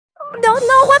Don't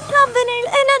know what's happening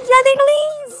energetically,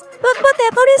 but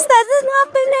whatever is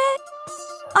happening,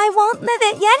 I won't let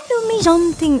it get to me.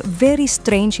 Something very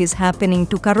strange is happening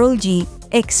to Karol G,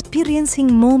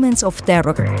 experiencing moments of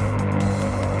terror.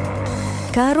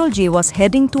 Karol G was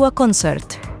heading to a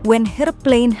concert when her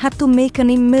plane had to make an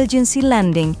emergency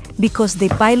landing because the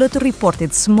pilot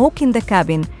reported smoke in the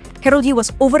cabin. Karol G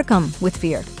was overcome with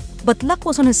fear. But luck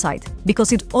was on his side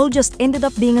because it all just ended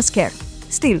up being a scare.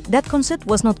 Still, that concert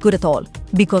was not good at all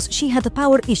because she had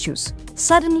power issues.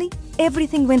 Suddenly,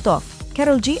 everything went off.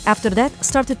 Karol G, after that,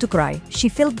 started to cry. She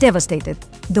felt devastated.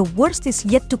 The worst is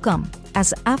yet to come,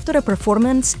 as after a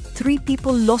performance, 3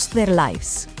 people lost their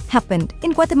lives. Happened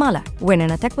in Guatemala, when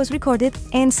an attack was recorded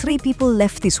and 3 people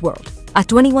left this world. A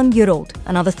 21-year-old,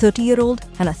 another 30-year-old,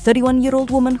 and a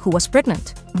 31-year-old woman who was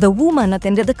pregnant. The woman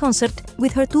attended the concert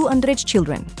with her 2 underage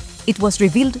children. It was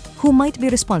revealed who might be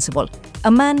responsible. A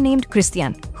man named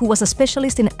Christian, who was a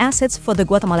specialist in assets for the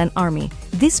Guatemalan army.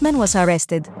 This man was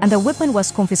arrested and a weapon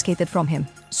was confiscated from him.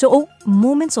 So,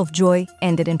 moments of joy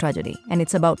ended in tragedy. And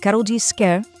it's about Karol G's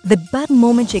scare, the bad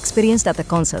moment she experienced at the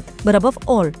concert. But above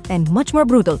all, and much more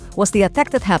brutal, was the attack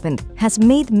that happened, has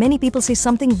made many people say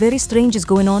something very strange is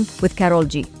going on with Karol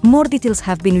G. More details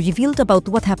have been revealed about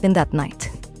what happened that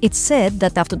night. It's said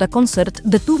that after the concert,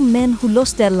 the 2 men who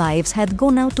lost their lives had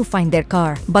gone out to find their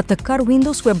car, but the car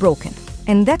windows were broken.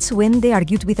 And that's when they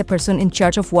argued with a person in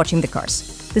charge of watching the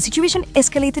cars. The situation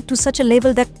escalated to such a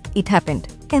level that it happened.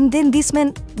 And then this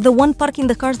man, the one parking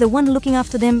the cars, the one looking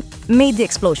after them, made the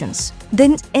explosions.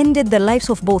 Then ended the lives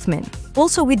of both men.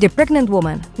 Also with the pregnant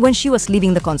woman, when she was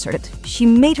leaving the concert, she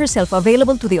made herself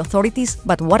available to the authorities,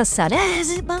 but what a sad...